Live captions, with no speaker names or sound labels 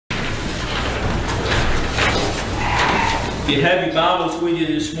you have your Bibles with you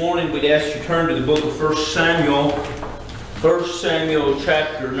this morning, we'd ask you to turn to the book of 1 Samuel. 1 Samuel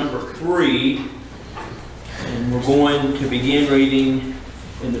chapter number 3. And we're going to begin reading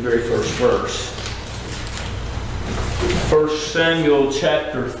in the very first verse. 1 Samuel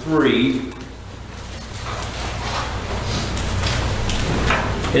chapter 3.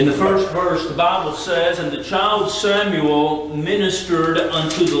 In the first verse, the Bible says, "And the child Samuel ministered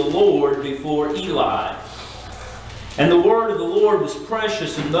unto the Lord before Eli. And the word of the Lord was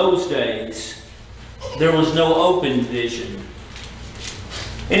precious in those days. There was no open vision.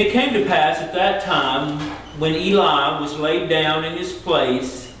 And it came to pass at that time, when Eli was laid down in his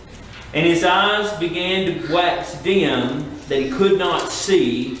place, and his eyes began to wax dim, that he could not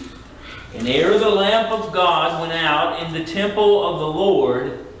see, and ere the lamp of God went out in the temple of the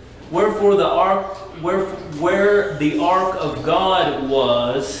Lord, where the ark of God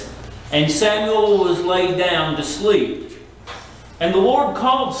was, and Samuel was laid down to sleep. And the Lord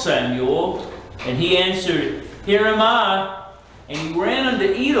called Samuel, and he answered, Here am I. And he ran unto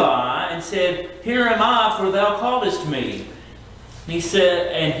Eli and said, Here am I, for thou calledst me. And he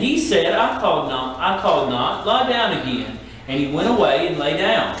said, I called not, lie down again. And he went away and lay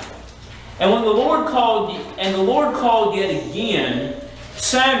down. And when the Lord called yet again,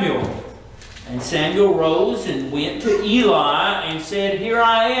 Samuel. And Samuel rose and went to Eli and said, Here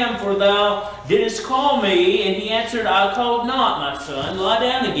I am, for thou didst call me. And he answered, I called not, my son, lie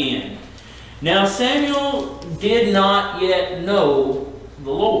down again. Now Samuel did not yet know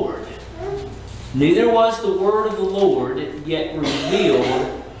the Lord, neither was the word of the Lord yet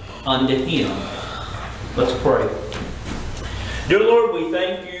revealed unto him." Let's pray. Dear Lord, we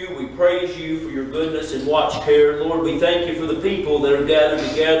thank you, we praise you for your goodness and watch care. Lord, we thank you for the people that are gathered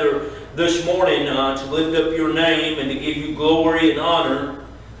together this morning to lift up your name and to give you glory and honor.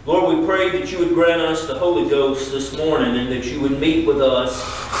 Lord, we pray that you would grant us the Holy Ghost this morning and that you would meet with us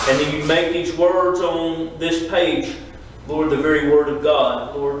and that you'd make these words on this page, Lord, the very Word of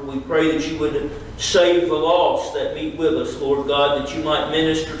God. Lord, we pray that you would save the lost that meet with us, Lord God, that you might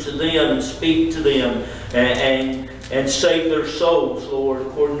minister to them and speak to them and save their souls, Lord,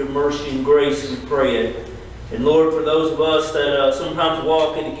 according to mercy and grace, we pray it. And Lord, for those of us that sometimes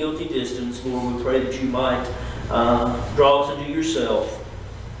walk at a guilty distance, Lord, we pray that you might draw us into yourself.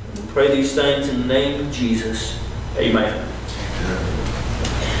 We pray these things in the name of Jesus. Amen.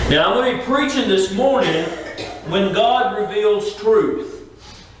 Now I'm going to be preaching this morning when God reveals truth.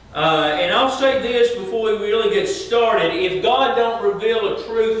 And I'll say this before we really get started. If God don't reveal a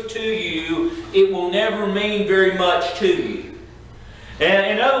truth to you, it will never mean very much to you. And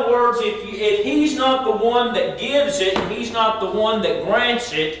in other words, if He's not the one that gives it, and He's not the one that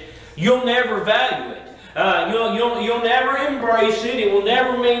grants it, you'll never value it. You'll never embrace it. It will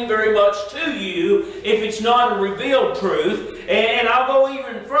never mean very much to you if it's not a revealed truth. And I'll go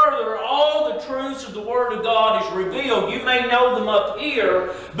even further. All the truths of the Word of God is revealed. You may know them up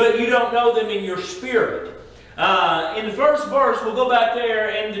here, but you don't know them in your spirit. In the first verse, we'll go back there,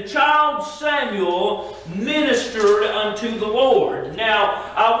 and the child Samuel ministered unto the Lord.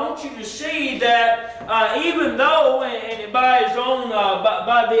 Now, I want you to see that even though, and by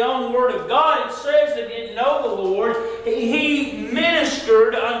the own Word of God, it says that he didn't know the Lord, he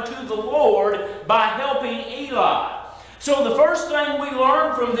ministered unto the Lord by helping Eli. So the first thing we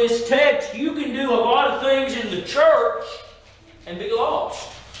learn from this text, you can do a lot of things in the church and be lost.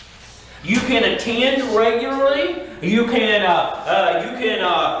 You can attend regularly. You can help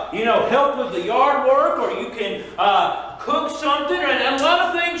with the yard work, or you can cook something, and a lot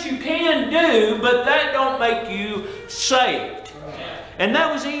of things you can do, but that don't make you saved. And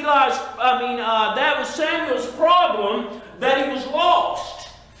that was that was Samuel's problem, that he was lost.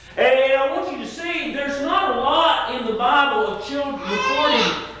 And I want you to see, there's not a lot in the Bible of recording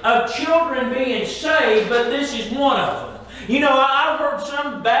of children being saved, but this is one of them. You know, I've heard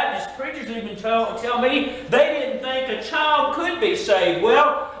some Baptist preachers even tell me they didn't think a child could be saved.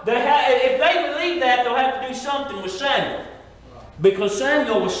 Well, if they believe that, they'll have to do something with Samuel, because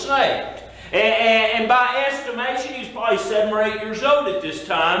Samuel was saved. And by estimation, he was probably 7 or 8 years old at this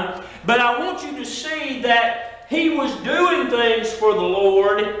time. But I want you to see that he was doing things for the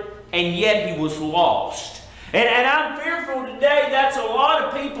Lord, and yet he was lost. And I'm fearful today that's a lot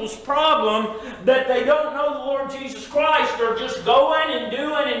of people's problem, that they don't know the Lord Jesus Christ. They're just going and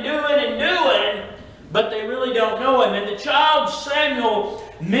doing, but they really don't know Him. And the child Samuel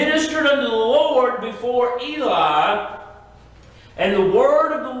ministered unto the Lord before Eli, and the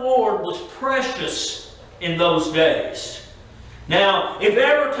word of the Lord was precious in those days. Now, if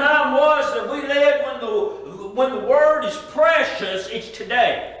ever time was that we live when the word is precious, it's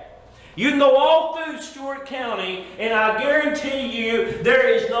today. You can go all through Stewart County, and I guarantee you there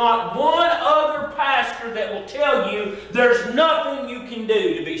is not one other pastor that will tell you there's nothing you can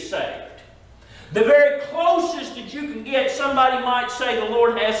do to be saved. The very closest that you can get, somebody might say the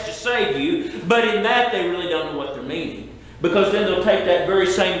Lord has to save you, but in that they really don't know what they're meaning. Because then they'll take that very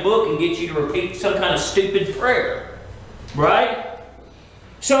same book and get you to repeat some kind of stupid prayer. Right?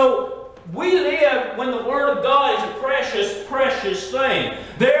 So, we live when the Word of God is a precious, precious thing.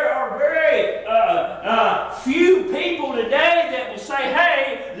 There are very few people today that will say,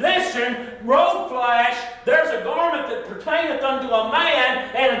 hey, listen, road flash, there's a garment that pertaineth unto a man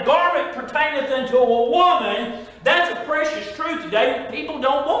and a garment pertaineth unto a woman. That's a precious truth today. People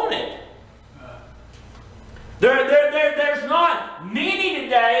don't want it. There's not many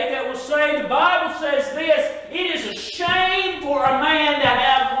today that will say, the Bible says this, it is a shame for a man to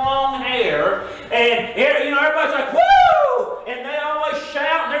have long hair. And, you know, everybody's like, woo! And they always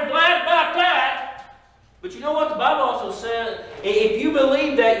shout and they're glad about that. But you know what the Bible also says? If you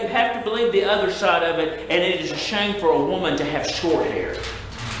believe that, you have to believe the other side of it. And it is a shame for a woman to have short hair.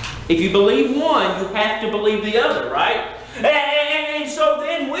 If you believe one, you have to believe the other, right? And so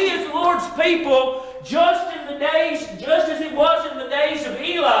then we as the Lord's people, just as it was in the days of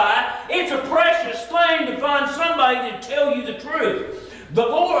Eli, it's a precious thing to find somebody to tell you the truth. The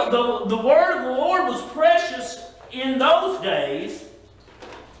word of the Lord was precious in those days.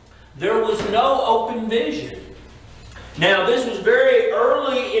 There was no open vision. Now, this was very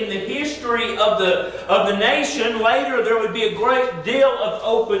early in the history of the nation. Later, there would be a great deal of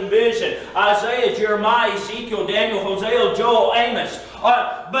open vision. Isaiah, Jeremiah, Ezekiel, Daniel, Hosea, Joel, Amos.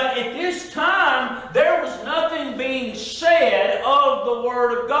 But at this time, there was nothing being said of the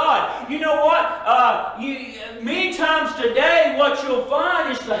Word of God. You know what? Many times today, what you'll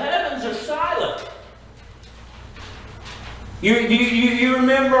find is the heavens are silent. You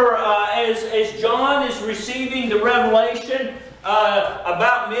remember as John is receiving the revelation,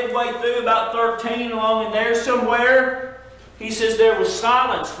 about midway through, about 13, along in there somewhere, he says there was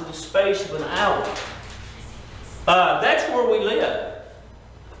silence for the space of an hour. That's where we live.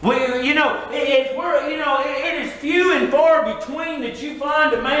 It is few and far between that you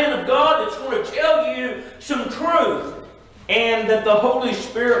find a man of God that's going to tell you some truth, and that the Holy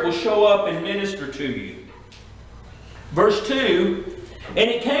Spirit will show up and minister to you. Verse 2, and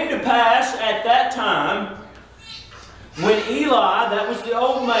it came to pass at that time, when Eli, that was the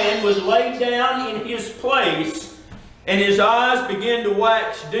old man, was laid down in his place, and his eyes began to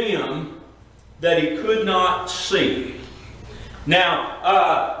wax dim, that he could not see. Now,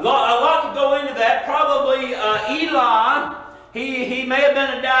 a lot could go into that. Probably Eli, he may have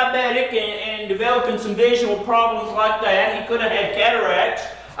been a diabetic and developing some visual problems like that. He could have had cataracts.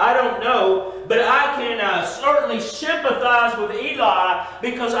 I don't know, but I can certainly sympathize with Eli,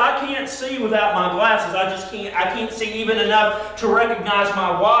 because I can't see without my glasses. I can't see even enough to recognize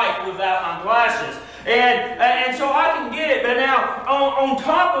my wife without my glasses. And so I can get it. But now, on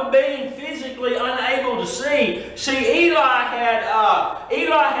top of being physically unable to see, Eli had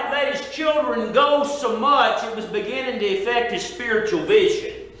let his children go so much it was beginning to affect his spiritual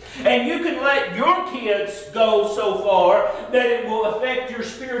vision. And you can let your kids go so far that it will affect your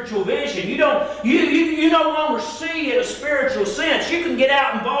spiritual vision. You no longer see in a spiritual sense. You can get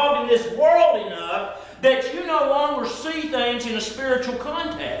out involved in this world enough that you no longer see things in a spiritual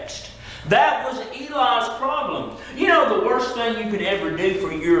context. That was Eli's problem. You know, the worst thing you can ever do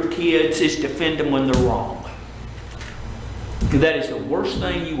for your kids is defend them when they're wrong. That is the worst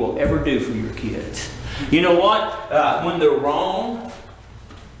thing you will ever do for your kids. You know what? When they're wrong,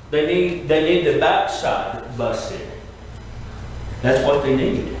 they need the backside busted. That's what they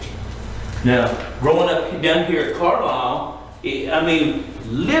need. Now, growing up down here at Carlisle, I mean,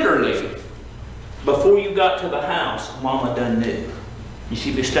 literally, before you got to the house, Mama done knew. And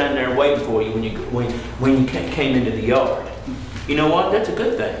she'd be standing there waiting for you when you came into the yard. You know what? That's a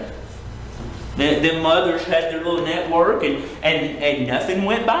good thing. Them mothers had their little network, and nothing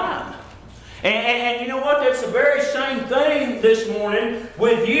went by them. And you know what? That's the very same thing this morning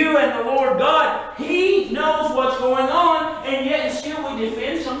with you and the Lord God. He knows what's going on, and yet still we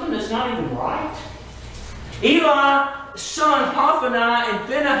defend something that's not even right. Eli's son Hophni and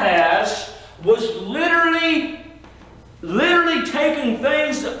Phinehas was literally taking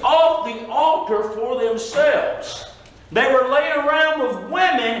things off the altar for themselves. They were laying around with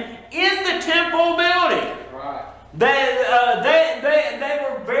women in the temple building. Right. They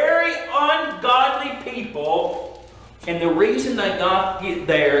were very ungodly people, and the reason they got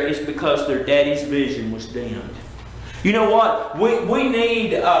there is because their daddy's vision was dimmed. You know what? We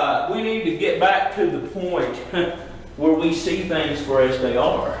need to get back to the point where we see things for as they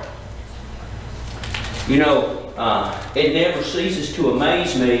are. You know, it never ceases to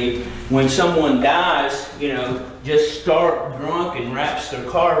amaze me when someone dies, you know, just stark drunk and wraps their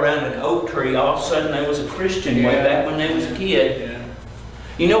car around an oak tree. All of a sudden they was a Christian way back when they was a kid. Yeah.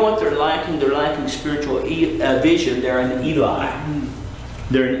 You know what they're lacking? They're lacking spiritual vision. They're an Eli.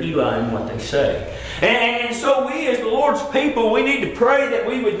 They're an Eli in what they say. And so we as the Lord's people, we need to pray that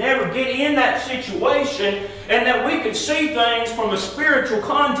we would never get in that situation and that we could see things from a spiritual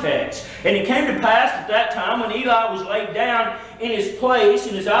context. And it came to pass at that time when Eli was laid down in his place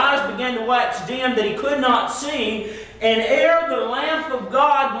and his eyes began to wax dim that he could not see, and ere the lamp of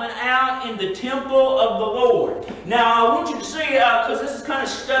God went out in the temple of the Lord. Now I want you to see, because this is kind of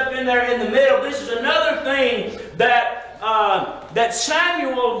stuck in there in the middle, this is another thing that that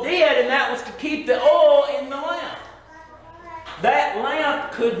Samuel did, and that was to keep the oil in the lamp. That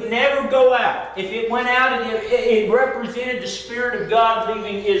lamp could never go out. If it went out, it represented the Spirit of God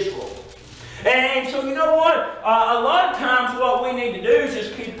leaving Israel. And so you know what? A lot of times what we need to do is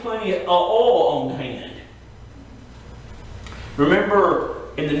just keep plenty of oil on hand. Remember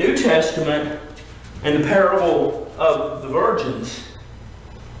in the New Testament, in the parable of the virgins,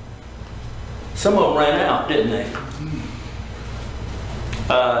 some of them ran out, didn't they?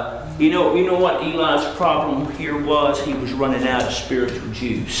 You know what Eli's problem here was? He was running out of spiritual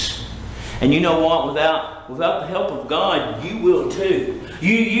juice. And you know what? Without the help of God, you will too.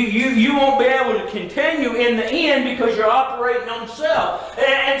 You won't be able to continue in the end because you're operating on self.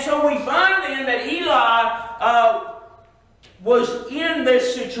 And so we find then that Eli was in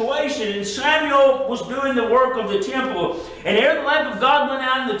this situation, and Samuel was doing the work of the temple. And ere the lamp of God went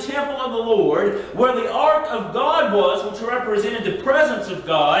out in the temple of the Lord, where the ark of God was, which represented the presence of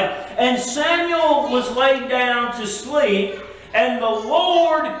God, and Samuel was laid down to sleep, and the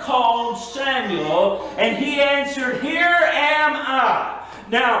Lord called Samuel, and he answered, "Here am I."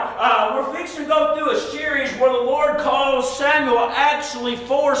 Now, we're fixing to go through a series where the Lord calls Samuel actually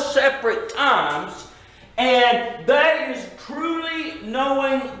 4 separate times. And that is truly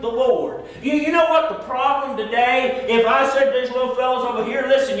knowing the Lord. You know what the problem today, if I said to these little fellows over here,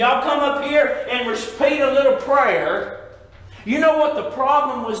 listen, y'all come up here and repeat a little prayer. You know what the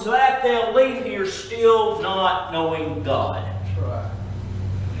problem was? That they'll leave here still not knowing God. That's right.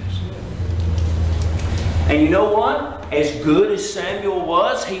 And you know what? As good as Samuel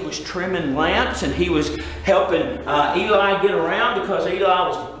was, he was trimming lamps and he was helping Eli get around because Eli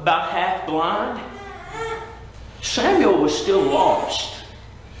was about half blind. Samuel was still lost.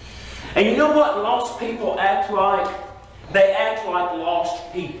 And you know what lost people act like? They act like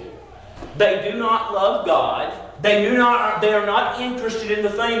lost people. They do not love God. They are not interested in the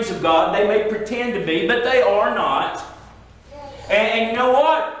things of God. They may pretend to be, but they are not. And you know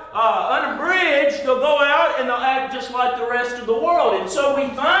what? Unabridged, they'll go out and they'll act just like the rest of the world. And so we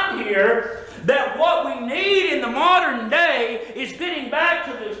find here that what we need in the modern day is getting back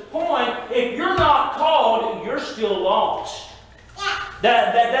to this point. If you're not called, you're still lost.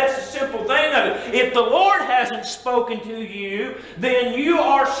 That's the simple thing of it. If the Lord hasn't spoken to you, then you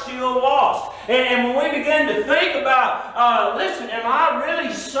are still lost. And when we begin to think about, listen, am I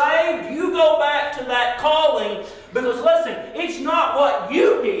really saved? You go back to that calling. Because listen, it's not what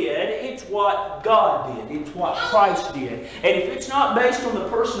you did, it's what God did. It's what Christ did. And if it's not based on the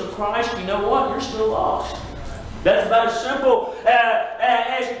person of Christ, you know what? You're still lost. That's about as simple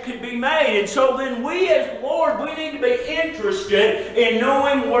as it could be made. And so then we as the Lord, we need to be interested in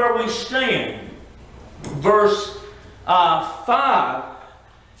knowing where we stand. Verse 5.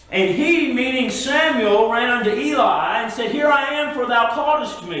 And he, meaning Samuel, ran unto Eli and said, "Here I am, for thou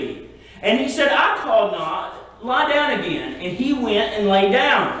calledst me." And he said, "I called not. Lie down again." And he went and lay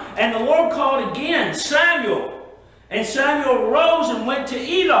down. And the Lord called again, "Samuel." And Samuel rose and went to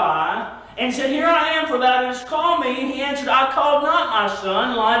Eli and said, "Here I am, for thou didst call me." And he answered, "I called not, my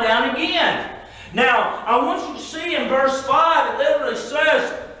son. Lie down again." Now, I want you to see in verse 5, it literally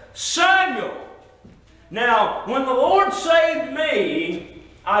says, Samuel. Now, when the Lord saved me,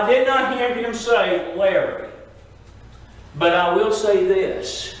 I did not hear him say, Larry. But I will say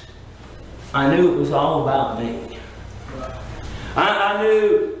this. I knew it was all about me. I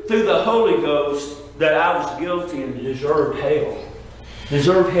knew through the Holy Ghost that I was guilty and deserved hell.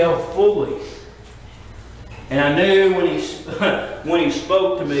 Deserved hell fully. And I knew when he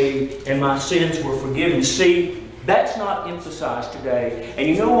spoke to me and my sins were forgiven. See, that's not emphasized today. And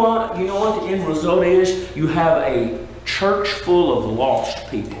you know what? You know what the end result is? You have a church full of lost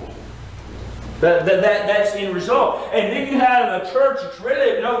people. That's the end result. And then you have a church that's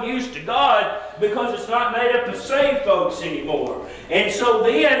really of no use to God because it's not made up of saved folks anymore. And so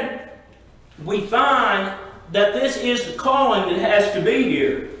then we find that this is the calling that has to be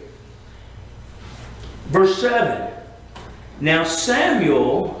here. Verse 7. Now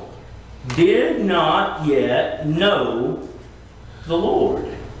Samuel did not yet know the Lord.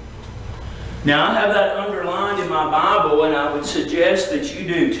 Now I have that underlined in my Bible, and I would suggest that you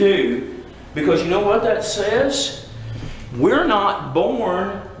do too, because you know what that says? We're not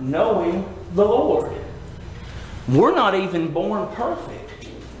born knowing the Lord. We're not even born perfect.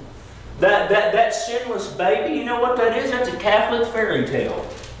 That sinless baby, you know what that is? That's a Catholic fairy tale.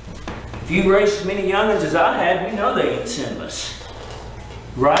 If you raised as many youngins as I had, we know they ain't sinless.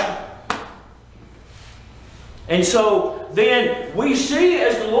 Right? And so then we see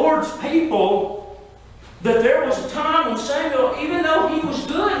as the Lord's people that there was a time when Samuel, even though he was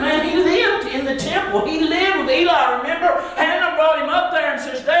good, man, he lived in the temple. He lived with Eli. Remember, Hannah brought him up there and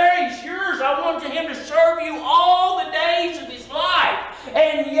says, there, he's yours. I want him to serve you all the days of his life.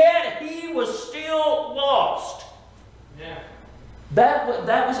 And yet he was still lost. Yeah. That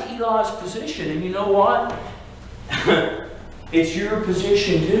was Eli's position. And you know what? It's your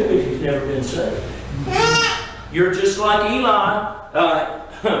position too if you've never been saved. You're just like Eli.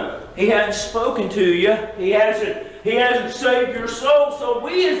 He hasn't spoken to you. He hasn't saved your soul. So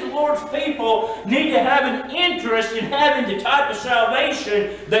we as the Lord's people need to have an interest in having the type of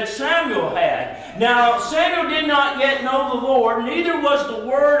salvation that Samuel had. Now, Samuel did not yet know the Lord, neither was the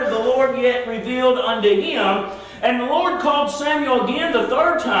word of the Lord yet revealed unto him. And the Lord called Samuel again the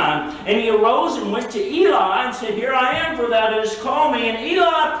third time, and he arose and went to Eli and said, here I am, for thou didst call me. And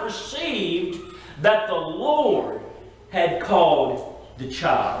Eli perceived that the Lord had called the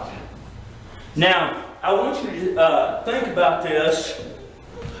child. Now, I want you to think about this,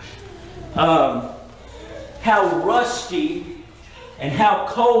 how rusty and how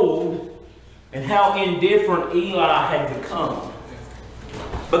cold and how indifferent Eli had become.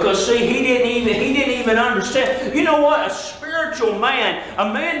 Because see, he didn't even understand. You know what? A spiritual man,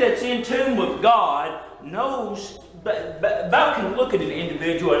 a man that's in tune with God, knows, about can look at an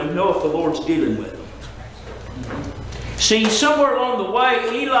individual and know if the Lord's dealing with them. See, somewhere along the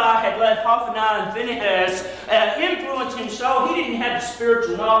way, Eli had let Hophni and Phinehas influence him so he didn't have the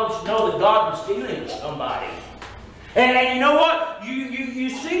spiritual knowledge to know that God was dealing with somebody. And you know what? You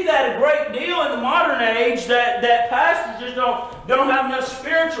see that a great deal in the modern age, that pastors just don't have enough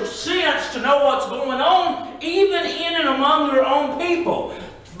spiritual sense to know what's going on, even in and among their own people.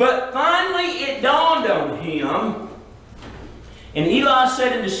 But finally it dawned on him, and Eli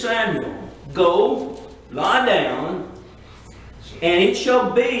said unto Samuel, go, lie down, and it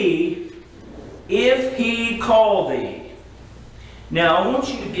shall be, if he call thee. Now I want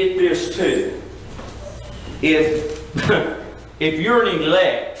you to get this too. If you're an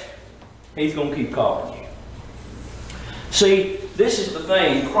elect, he's going to keep calling you. See, this is the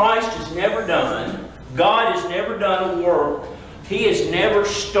thing. Christ has never done, God has never done a work. He has never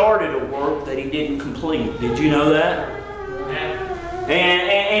started a work that he didn't complete. Did you know that?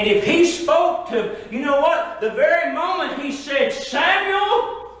 And if he spoke to, you know what? The very moment he said,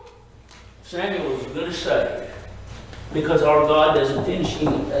 Samuel, Samuel was going to say, because our God doesn't finish.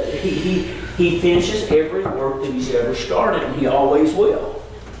 He finishes every work that he's ever started, and he always will.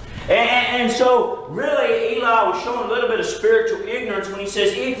 And so, really, Eli was showing a little bit of spiritual ignorance when he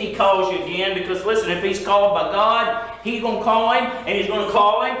says, if he calls you again, because listen, if he's called by God, he's going to call him, and he's going to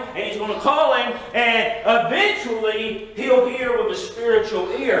call him, and he's going to call him, and eventually he'll hear with a spiritual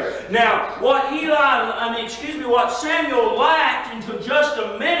ear. Now, what what Samuel lacked until just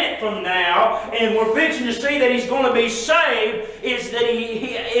a minute from now, and we're fixing to see that he's going to be saved, is that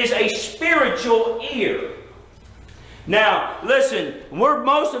he is a spiritual ear. Now, listen,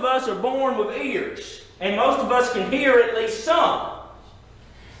 most of us are born with ears, and most of us can hear at least some.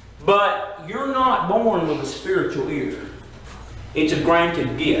 But you're not born with a spiritual ear. It's a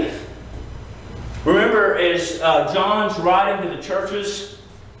granted gift. Remember, as John's writing to the churches,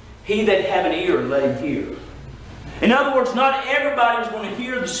 he that have an ear, let him hear. In other words, not everybody is going to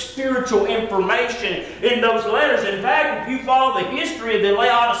hear the spiritual information in those letters. In fact, if you follow the history of the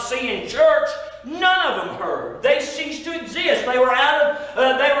Laodicean church, none of them heard. They ceased to exist. They were out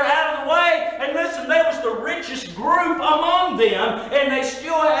of the way. And listen, they was the richest group among them, and they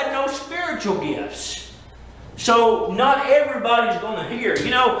still had no spiritual gifts. So not everybody's going to hear.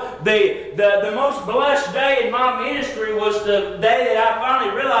 You know, the most blessed day in my ministry was the day that I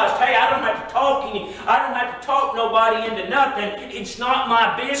finally realized, hey, I don't have to talk nobody into nothing. It's not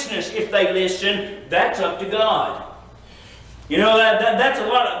my business if they listen. That's up to God. You know, that's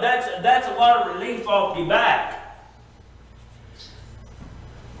a lot of relief off your back.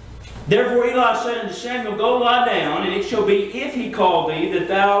 Therefore Eli said unto Samuel, go lie down, and it shall be, if he call thee, that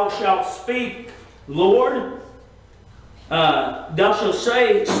thou shalt speak, Lord, thou shalt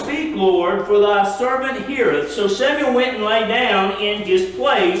say, Speak, Lord, for thy servant heareth. So Samuel went and lay down in his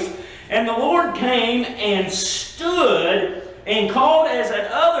place, and the Lord came and stood and called as at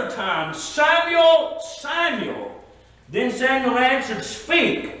other times, Samuel, Samuel. Then Samuel answered,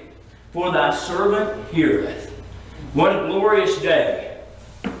 Speak, for thy servant heareth. What a glorious day.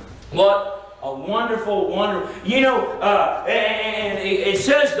 What a wonderful, wonderful, and it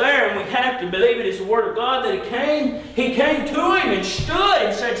says there, and we have to believe it is the Word of God, that he came to him and stood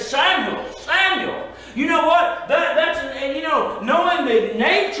and said, Samuel, Samuel. You know what? Knowing the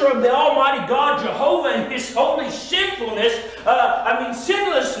nature of the Almighty God, Jehovah, and His holy sinfulness,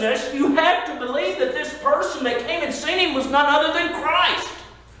 sinlessness, you have to believe that this person that came and seen him was none other than Christ.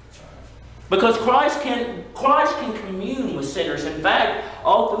 Because Christ can commune with sinners. In fact,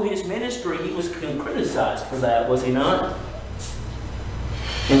 all through His ministry, He was criticized for that, was He not?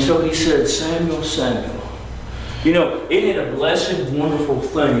 And so He said, Samuel, Samuel. Isn't it a blessed, wonderful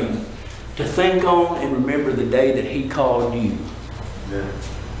thing to think on and remember the day that He called you? Yeah.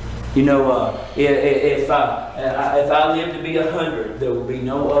 If I live to be 100, there will be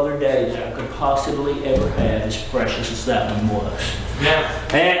no other day that I could possibly ever have as precious as that one was.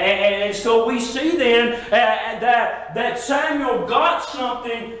 Yeah. And so we see then that Samuel got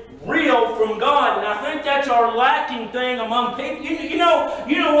something real from God, and I think that's our lacking thing among people. You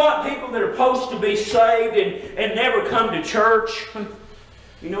know what? People that are supposed to be saved and never come to church.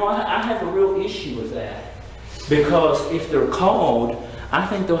 I have a real issue with that, because if they're called, I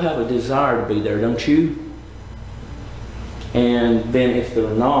think they'll have a desire to be there, don't you? And then if they're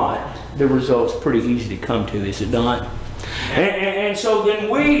not, the result's pretty easy to come to, is it not? And so then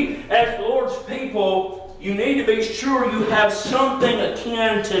we, as the Lord's people, you need to be sure you have something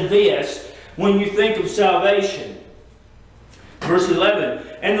akin to this when you think of salvation. Verse 11,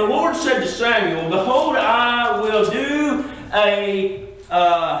 And the Lord said to Samuel, Behold, I will do a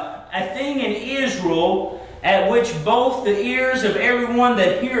thing in Israel, at which both the ears of everyone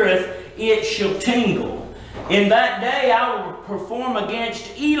that heareth it shall tingle. In that day I will perform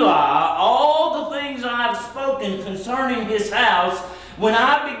against Eli all the things I have spoken concerning his house. When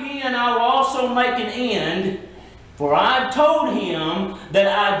I begin, I will also make an end. For I told him that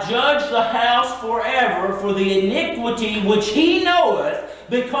I judge the house forever for the iniquity which he knoweth,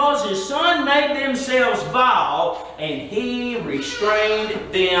 because his son made themselves vile, and he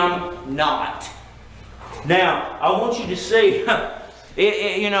restrained them not. Now, I want you to see,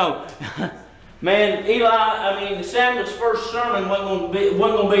 Samuel's first sermon he wasn't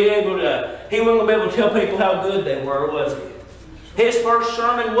going to be able to tell people how good they were, was he? His first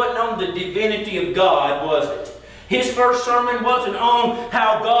sermon wasn't on the divinity of God, was it? His first sermon wasn't on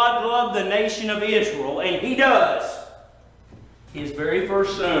how God loved the nation of Israel, and He does. His very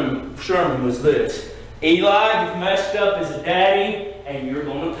first sermon was this: Eli, you've messed up as a daddy, and you're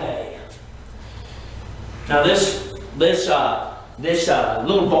going to pay. Now this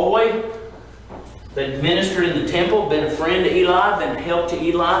little boy that ministered in the temple, been a friend to Eli, been a help to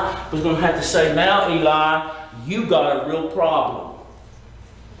Eli, was going to have to say, now Eli, you got a real problem.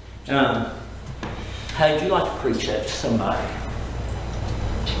 How'd you like to preach that to somebody?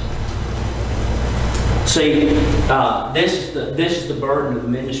 See, this is the burden of the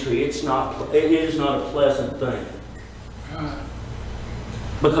ministry. It is not a pleasant thing,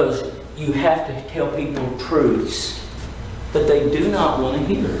 because you have to tell people truths that they do not want to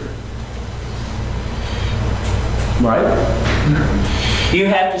hear. Right? You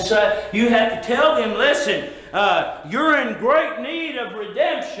have to tell them, listen, you're in great need of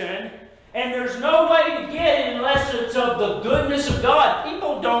redemption, and there's no way to get it unless it's of the goodness of God.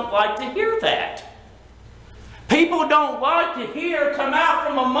 People don't like to hear that. People don't like to hear, come out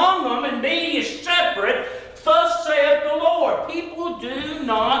from among them and be ye separate, thus saith the Lord. People do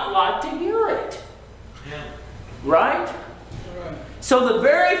not like to hear it. Yeah. Right? So the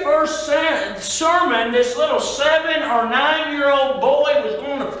very first sermon this little 7 or 9-year-old boy was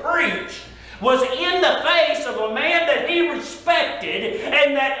going to preach was in the face of a man that he respected,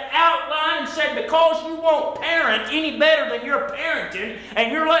 and that outlined and said, because you won't parent any better than you're parenting,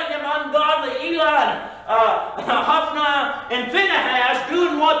 and you're letting them ungodly Eli, Hophni, and Phinehas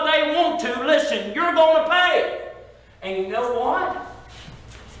doing what they want to, listen, you're going to pay. And you know what?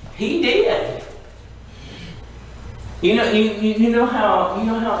 He did. You know how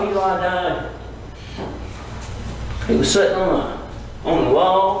Eli died? He was sitting on a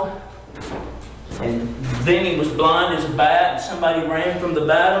log, and then he was blind as a bat, and somebody ran from the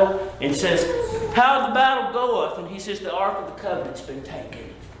battle and says, how the battle goeth? And he says, the Ark of the Covenant's been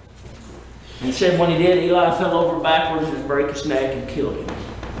taken. And he said when he did, Eli fell over backwards and broke his neck and killed him.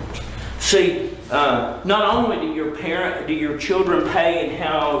 See, not only do your children pay in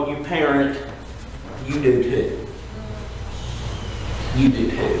how you parent, you do too. You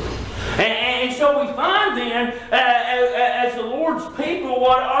do too. And so we find then, as the Lord's people,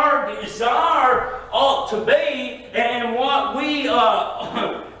 what our desire ought to be, and what we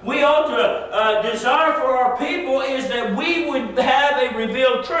ought to desire for our people is that we would have a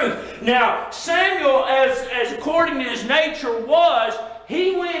revealed truth. Now, Samuel, as according to his nature was,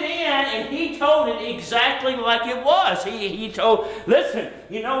 he went in and he told it exactly like it was. He told, listen,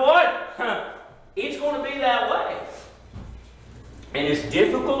 you know what? It's going to be that way. And as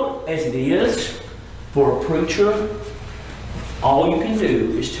difficult as it is for a preacher, all you can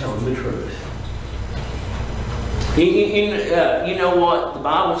do is tell them the truth. You know what the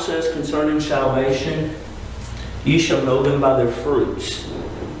Bible says concerning salvation? You shall know them by their fruits.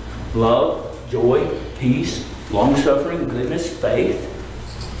 Love, joy, peace, long-suffering, goodness, faith.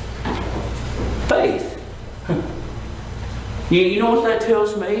 Faith. You know what that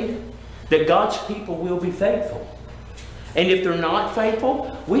tells me? That God's people will be faithful. And if they're not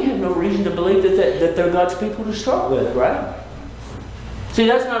faithful, we have no reason to believe that they're God's people to start with, right? See,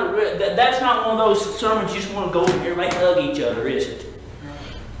 that's not one of those sermons you just want to go over here and make hug each other, is it?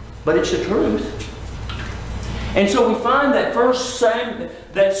 But it's the truth. And so we find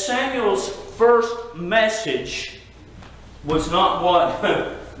that Samuel's first message was not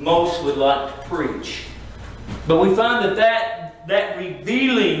what most would like to preach. But we find that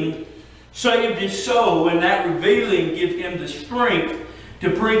revealing saved his soul, and that revealing gave him the strength to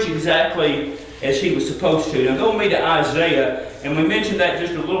preach exactly as he was supposed to. Now go with me to Isaiah, and we mentioned that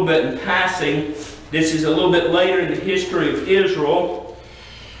just a little bit in passing. This is a little bit later in the history of Israel,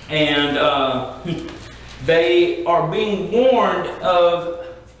 and they are being warned of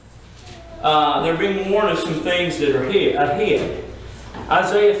some things that are ahead.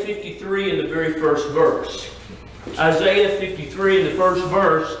 Isaiah 53 in the very first verse. Isaiah 53 in the first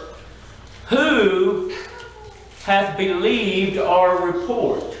verse. Who hath believed our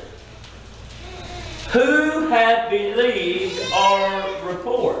report? Who hath believed our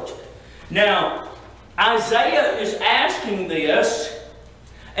report? Now, Isaiah is asking this,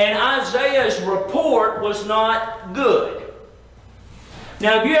 and Isaiah's report was not good.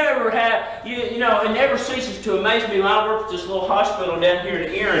 Now, have you ever had, you know, it never ceases to amaze me when I worked at this little hospital down here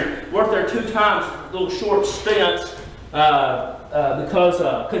in Erin, worked there 2 times, little short stints, because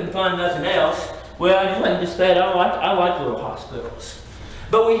I couldn't find nothing else. Well, it wasn't just that. I like little hospitals.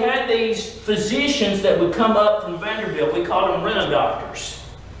 But we had these physicians that would come up from Vanderbilt. We called them rent-a-doctors.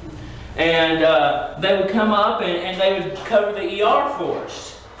 And they would come up and they would cover the ER for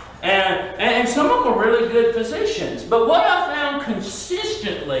us. And some of them were really good physicians. But what I found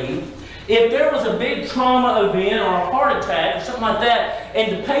consistently, if there was a big trauma event or a heart attack or something like that,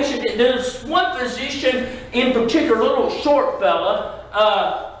 and the patient, there's one physician in particular, a little short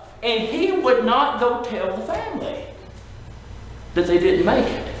fella, and he would not go tell the family that they didn't make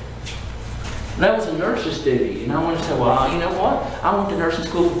it. And that was a nurse's duty. And I want to say, well, you know what? I went to nursing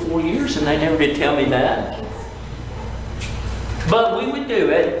school for 4 years and they never did tell me that. But we would do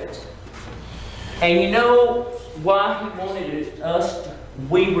it. And you know why he wanted us?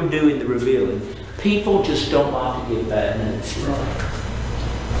 We were doing the revealing. People just don't like to get bad news.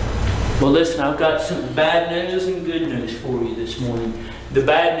 Right. Well, listen, I've got some bad news and good news for you this morning. The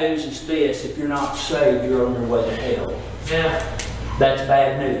bad news is this: if you're not saved, you're on your way to hell. Yeah. That's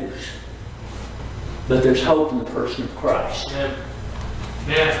bad news. But there's hope in the person of Christ. Yeah.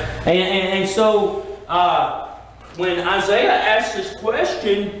 Yeah. And so, when Isaiah asked this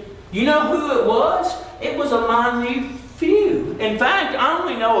question, you know who it was? It was a minute few. In fact, I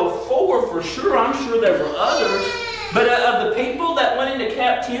only know of 4 for sure. I'm sure there were others. But of the people that went into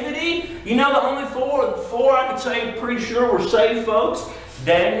captivity, you know the only four I could say pretty sure were saved folks.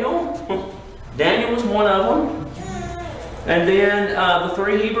 Daniel was one of them. And then the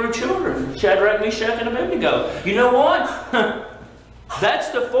 3 Hebrew children, Shadrach, Meshach, and Abednego. You know what? That's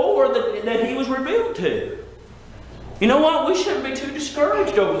the 4 that he was revealed to. You know what? We shouldn't be too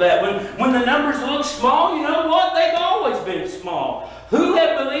discouraged over that. When the numbers look small, you know what? They've always been small. Who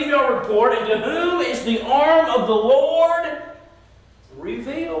have believed our report, and to whom is the arm of the Lord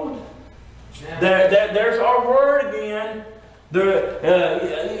revealed? Yeah. There's our word again.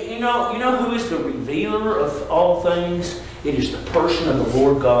 You know who is the revealer of all things? It is the person of the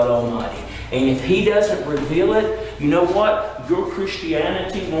Lord God Almighty. And if He doesn't reveal it, you know what? Your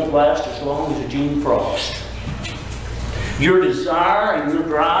Christianity won't last as long as a Gene Frost. Your desire and your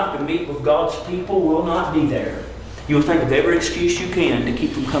drive to meet with God's people will not be there. You'll think of every excuse you can to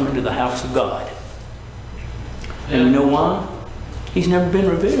keep from coming to the house of God. And you know why? He's never been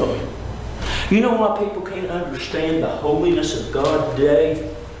revealed. You know why people can't understand the holiness of God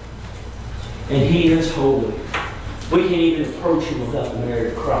today? And He is holy. We can't even approach Him without the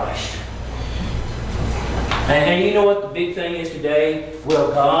merit of Christ. And you know what the big thing is today?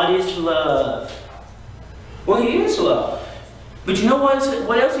 Well, God is love. Well, He is love. But you know what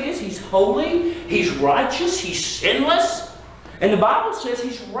else He is? He's holy, He's righteous, He's sinless. And the Bible says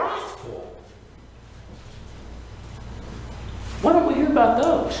He's wrathful. Why don't we hear about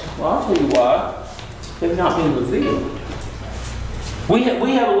those? Well, I'll tell you why. They've not been revealed. We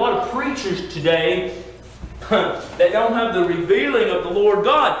have a lot of preachers today that don't have the revealing of the Lord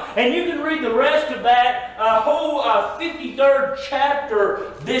God. And you can read the rest of that whole 53rd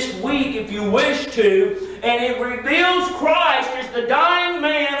chapter this week if you wish to. And it reveals Christ as the dying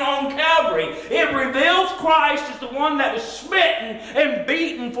man on Calvary. It reveals Christ as the one that was smitten and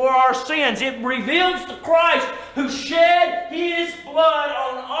beaten for our sins. It reveals the Christ who shed His blood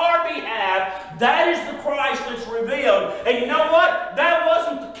on our behalf. That is the Christ that's revealed. And you know what? That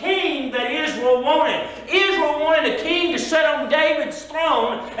wasn't the king that Israel wanted. Israel wanted a king to sit on David's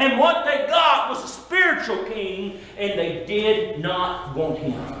throne, and what they got was a spiritual king, and they did not want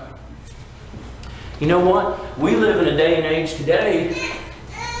him. You know what? We live in a day and age today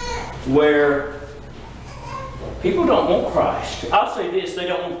where people don't want Christ. I'll say this, they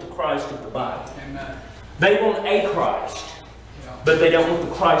don't want the Christ of the Bible. Amen. They want a Christ, but they don't want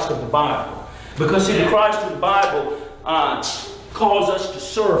the Christ of the Bible. Because see, the Christ of the Bible calls us to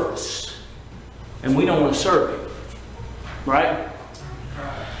service, and we don't want to serve Him. Right?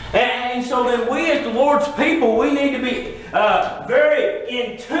 And so then we as the Lord's people, we need to be very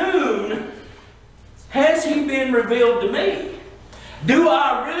in tune. Has He been revealed to me? Do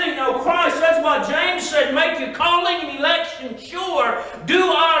I really know Christ? That's why James said, make your calling and election sure.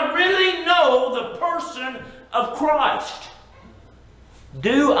 Do I really know the person of Christ?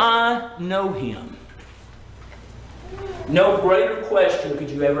 Do I know Him? No greater question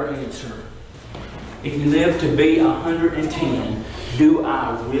could you ever answer. If you live to be 110, do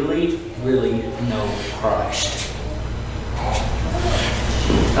I really, really know Christ?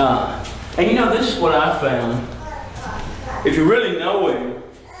 And you know, this is what I found. If you really know Him,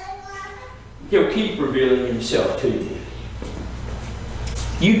 He'll keep revealing Himself to you.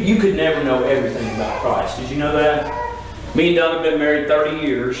 You could never know everything about Christ. Did you know that? Me and Doug have been married 30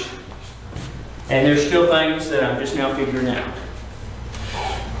 years, and there's still things that I'm just now figuring out.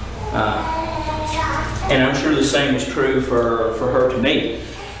 And I'm sure the same is true for her to me.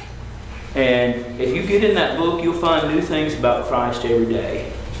 And if you get in that book, you'll find new things about Christ every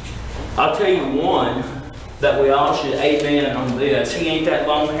day. I'll tell you one that we all should amen on this. He ain't that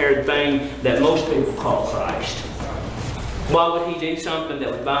long-haired thing that most people call Christ. Why would He do something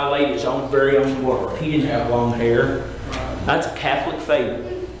that would violate His own very own word? He didn't have long hair. That's a Catholic fable.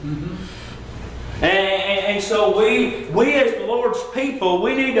 Mm-hmm. And so we as the Lord's people,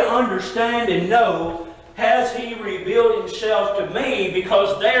 we need to understand and know, has He revealed Himself to me?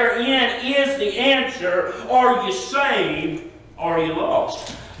 Because therein is the answer. Are you saved? Are you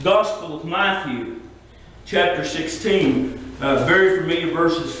lost? Gospel of Matthew, chapter 16. Very familiar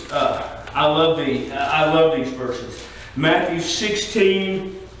verses. I love these verses. Matthew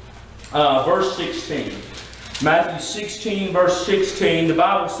 16, verse 16. Matthew 16, verse 16. The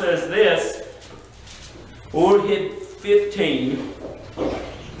Bible says this. Or hit 15.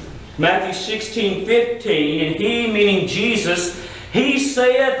 Matthew 16, 15. And He, meaning Jesus, He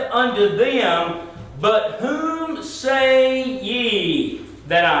saith unto them, but whom say ye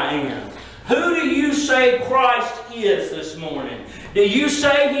that I am? Who do you say Christ is this morning? Do you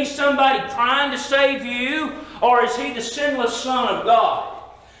say He's somebody trying to save you? Or is He the sinless Son of God?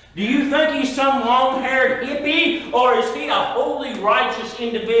 Do you think He's some long-haired hippie? Or is He a holy, righteous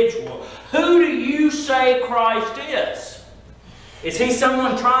individual? Who do you say Christ is? Is He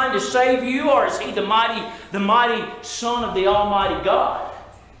someone trying to save you? Or is He the mighty Son of the Almighty God?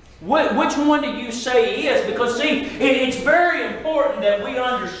 Which one do you say He is? Because see, it's very important that we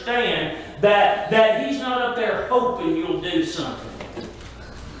understand that He's not up there hoping you'll do something.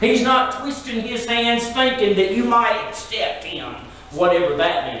 He's not twisting His hands thinking that you might accept Him, whatever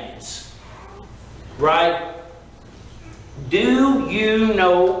that means. Right? Do you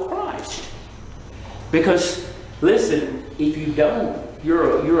know Christ? Because, listen, if you don't,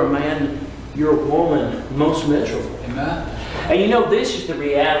 you're a man, you're a woman most miserable. Amen. And you know, this is the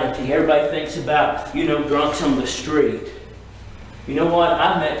reality. Everybody thinks about, drunks on the street. You know what?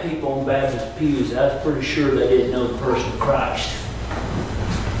 I met people on Baptist pews. I was pretty sure they didn't know the person of Christ.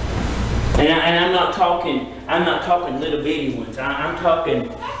 And I'm not talking little bitty ones. I'm talking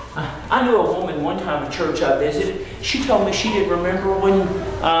I knew a woman one time in church I visited. She told me she didn't remember when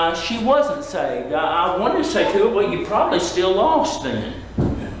she wasn't saved. I wanted to say to her, well, you probably still lost then.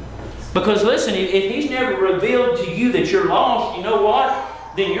 Because listen, if He's never revealed to you that you're lost, you know what?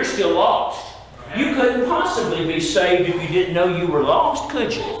 Then you're still lost. You couldn't possibly be saved if you didn't know you were lost,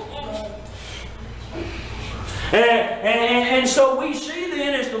 could you? And so we see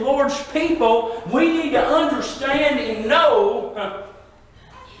then, as the Lord's people, we need to understand and know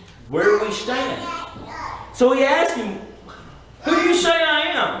where we stand. So He asked him, who do you say I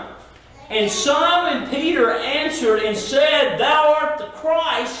am? And Simon Peter answered and said, Thou art the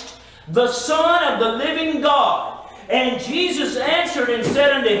Christ, the Son of the living God. And Jesus answered and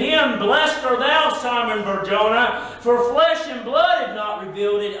said unto him, Blessed art thou, Simon Bar-Jonah, for flesh and blood have not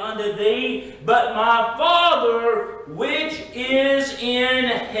revealed it unto thee, but my Father which is in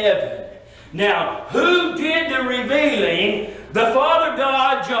heaven. Now, who did the revealing? The Father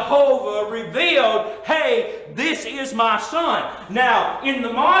God, Jehovah, revealed, hey, this is my Son. Now, in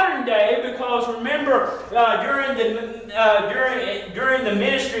the modern day, because remember, during the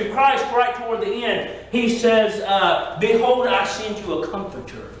ministry of Christ, right toward the end, He says, Behold, I send you a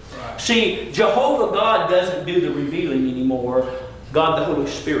Comforter. Right. See, Jehovah God doesn't do the revealing anymore. God the Holy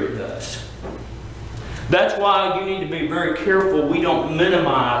Spirit does. That's why you need to be very careful we don't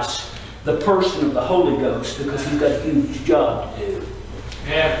minimize the person of the Holy Ghost, because He's got a huge job to do.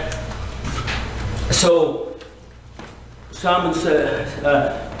 Yeah. So Simon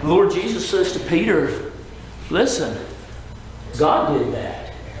said, Lord Jesus says to Peter, listen, God did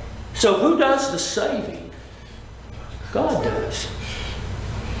that. So who does the saving? God does.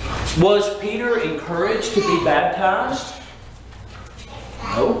 Was Peter encouraged to be baptized?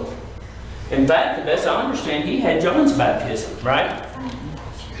 No. In fact, the best I understand, he had John's baptism, right?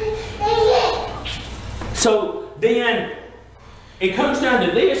 So then it comes down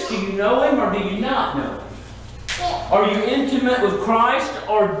to this: do you know Him or do you not know Him? Are you intimate with Christ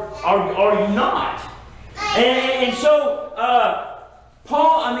or are you not? And so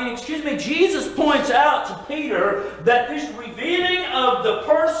Jesus points out to Peter that this revealing of the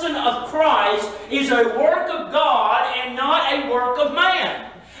person of Christ is a work of God and not a work of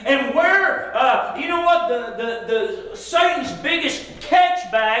man. And where, you know what, the Satan's biggest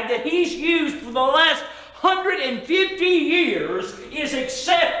catch bag that he's used for the last 150 years is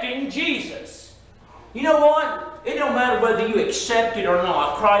accepting Jesus. You know what? It don't matter whether you accept it or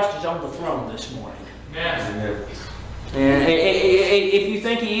not. Christ is on the throne this morning. Yeah. And if you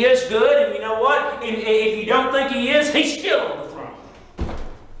think He is good, and you know what? If you don't think He is, He's still on the throne.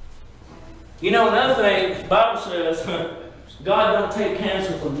 You know, another thing, the Bible says, God don't take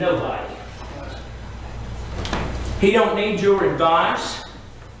counsel from nobody. He don't need your advice.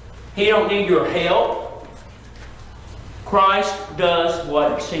 He don't need your help. Christ does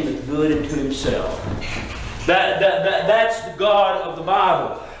what seemeth good unto Himself. That's the God of the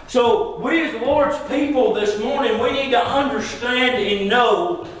Bible. So we as the Lord's people this morning, we need to understand and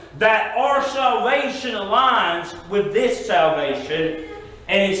know that our salvation aligns with this salvation,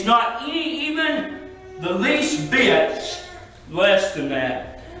 and it's not even the least bit less than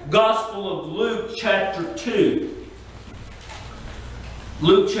that. Gospel of Luke chapter 2.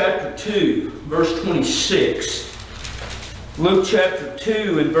 Luke chapter 2, verse 26. Luke chapter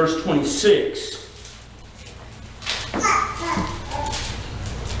 2 and verse 26.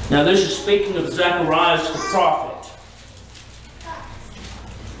 Now this is speaking of Zacharias the prophet.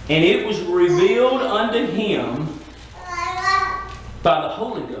 And it was revealed unto him by the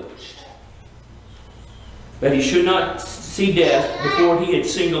Holy Ghost that he should not see death before he had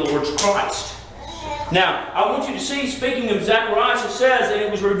seen the Lord's Christ. Now, I want you to see, speaking of Zacharias, it says that it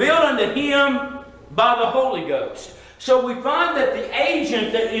was revealed unto him by the Holy Ghost. So we find that the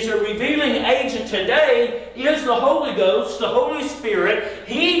agent that is a revealing agent today is the Holy Ghost, the Holy Spirit.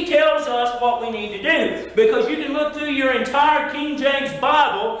 He tells us what we need to do. Because you can look through your entire King James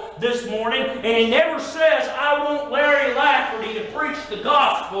Bible this morning, and it never says, I want Larry Lafferty to preach the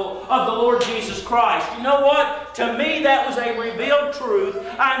gospel of the Lord Jesus Christ. You know what? To me, that was a revealed truth.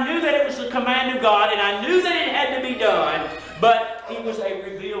 I knew that it was the command of God, and I knew that it had to be done, but it was a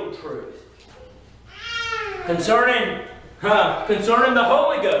revealed truth. Concerning the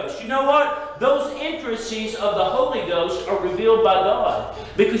Holy Ghost, you know what? Those intricacies of the Holy Ghost are revealed by God.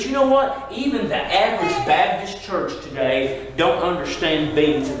 Because you know what? Even the average Baptist church today don't understand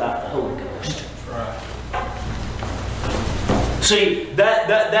things about the Holy Ghost. Right. See,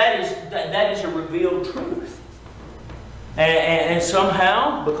 that is a revealed truth. And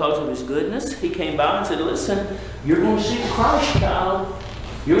somehow, because of His goodness, He came by and said, listen, you're going to see the Christ child.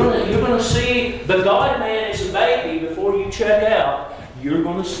 You're going to see the God-man as a baby before you check out. you're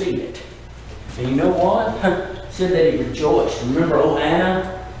going to see it. And you know what? It said that he rejoiced. Remember old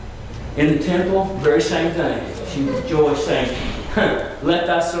Anna in the temple? Very same thing. She rejoiced, saying, let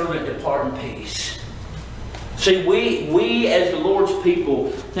thy servant depart in peace. See, we as the Lord's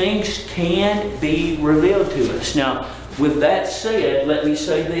people, things can be revealed to us. Now, with that said, let me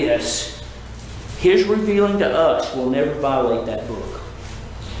say this. His revealing to us will never violate that book.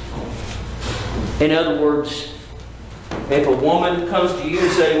 In other words, if a woman comes to you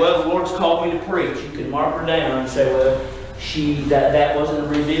and say, well, the Lord's called me to preach, you can mark her down and say, well, that wasn't a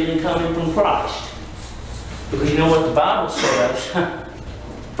revealing coming from Christ. Because you know what the Bible says?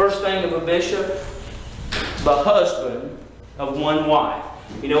 First thing of a bishop, the husband of one wife.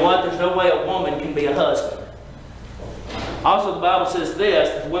 You know what? There's no way a woman can be a husband. Also, the Bible says this,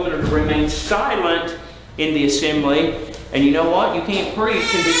 that the women are to remain silent in the assembly. And you know what? You can't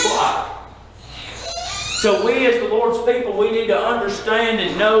preach and be quiet. So we as the Lord's people, we need to understand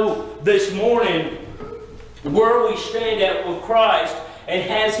and know this morning where we stand at with Christ. And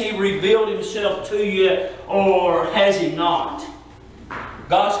has He revealed Himself to you or has He not?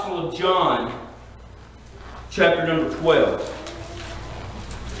 Gospel of John, chapter number 12.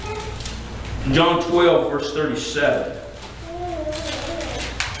 John 12, verse 37.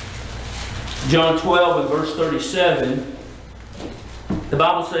 John 12 and verse 37. The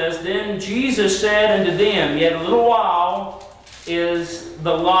Bible says, then Jesus said unto them, yet a little while is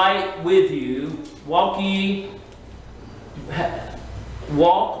the light with you. Walk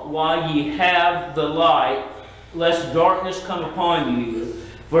while ye have the light, lest darkness come upon you.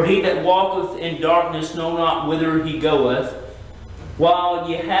 For he that walketh in darkness know not whither he goeth. While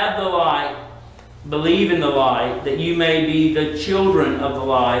ye have the light, believe in the light, that you may be the children of the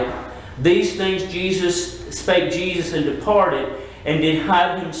light. These things spake Jesus and departed, and did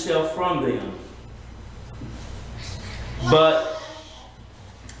hide himself from them. But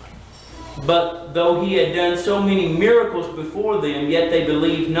though he had done so many miracles before them, yet they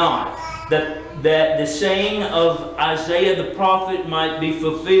believed not, that the saying of Isaiah the prophet might be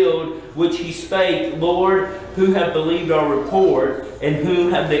fulfilled, which he spake, Lord, who have believed our report, and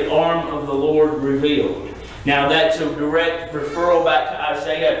whom have the arm of the Lord revealed. Now that's a direct referral back to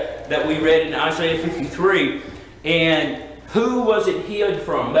Isaiah that we read in Isaiah 53. And who was it hid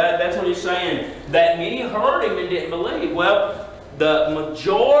from? That's what he's saying. That many heard him and didn't believe. Well, the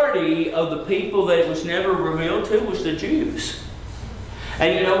majority of the people that it was never revealed to was the Jews.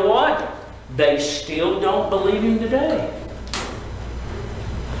 And you know what? They still don't believe him today.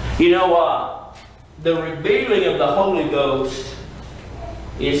 You know, the revealing of the Holy Ghost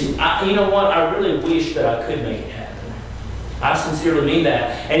is, you know what? I really wish that I could make it happen. I sincerely mean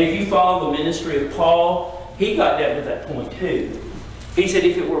that. And if you follow the ministry of Paul, he got down to that point too. He said,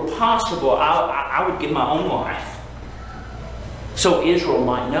 if it were possible, I would give my own life so Israel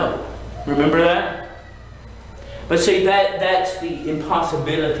might know. Remember that? But see, that's the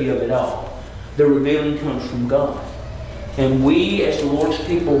impossibility of it all. The revealing comes from God. And we, as the Lord's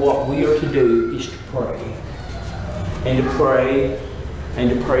people, what we are to do is to pray. And to pray, and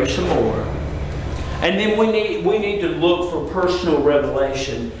to pray some more. And then we need to look for personal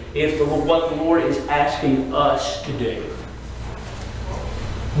revelation what the Lord is asking us to do.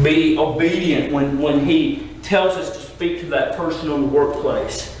 Be obedient when He tells us to speak to that person in the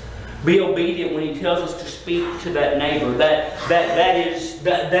workplace. Be obedient when He tells us to speak to that neighbor. That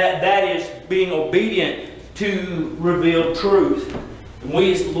is being obedient to reveal truth. And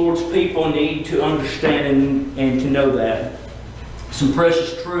we as the Lord's people need to understand and to know that. Some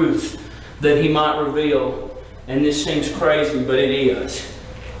precious truths that He might reveal. And this seems crazy, but it is.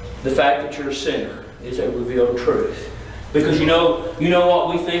 The fact that you're a sinner is a revealed truth. Because you know what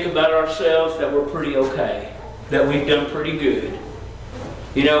we think about ourselves? That we're pretty okay. That we've done pretty good.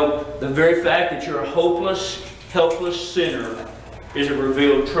 You know, the very fact that you're a hopeless, helpless sinner is a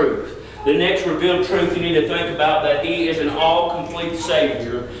revealed truth. The next revealed truth you need to think about, that He is an all-complete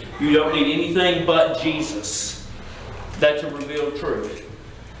Savior. You don't need anything but Jesus. That's a revealed truth.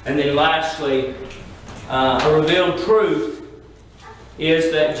 And then lastly, a revealed truth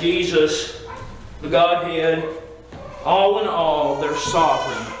is that Jesus, the Godhead, all in all, they're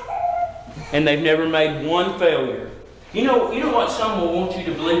sovereign. And they've never made one failure. You know what some will want you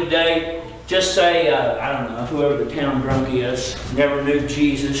to believe today? Just say, I don't know, whoever the town drunk is, never knew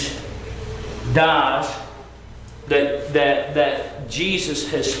Jesus, dies, that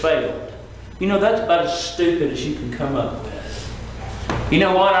Jesus has failed. You know, that's about as stupid as you can come up with. You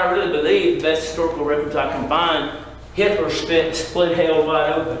know what? I really believe the best historical records I can find, Hitler split hell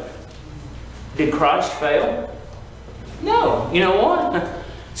wide open. Did Christ fail? No. You know what?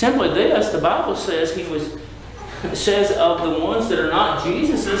 Simply this, the Bible says He was It says of the ones that are not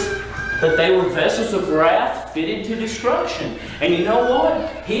Jesus's, that they were vessels of wrath fitted to destruction. And you know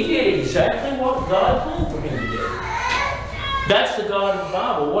what? He did exactly what God planned for him to do. That's the God of the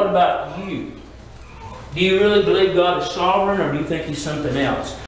Bible. What about you? Do you really believe God is sovereign, or do you think He's something else?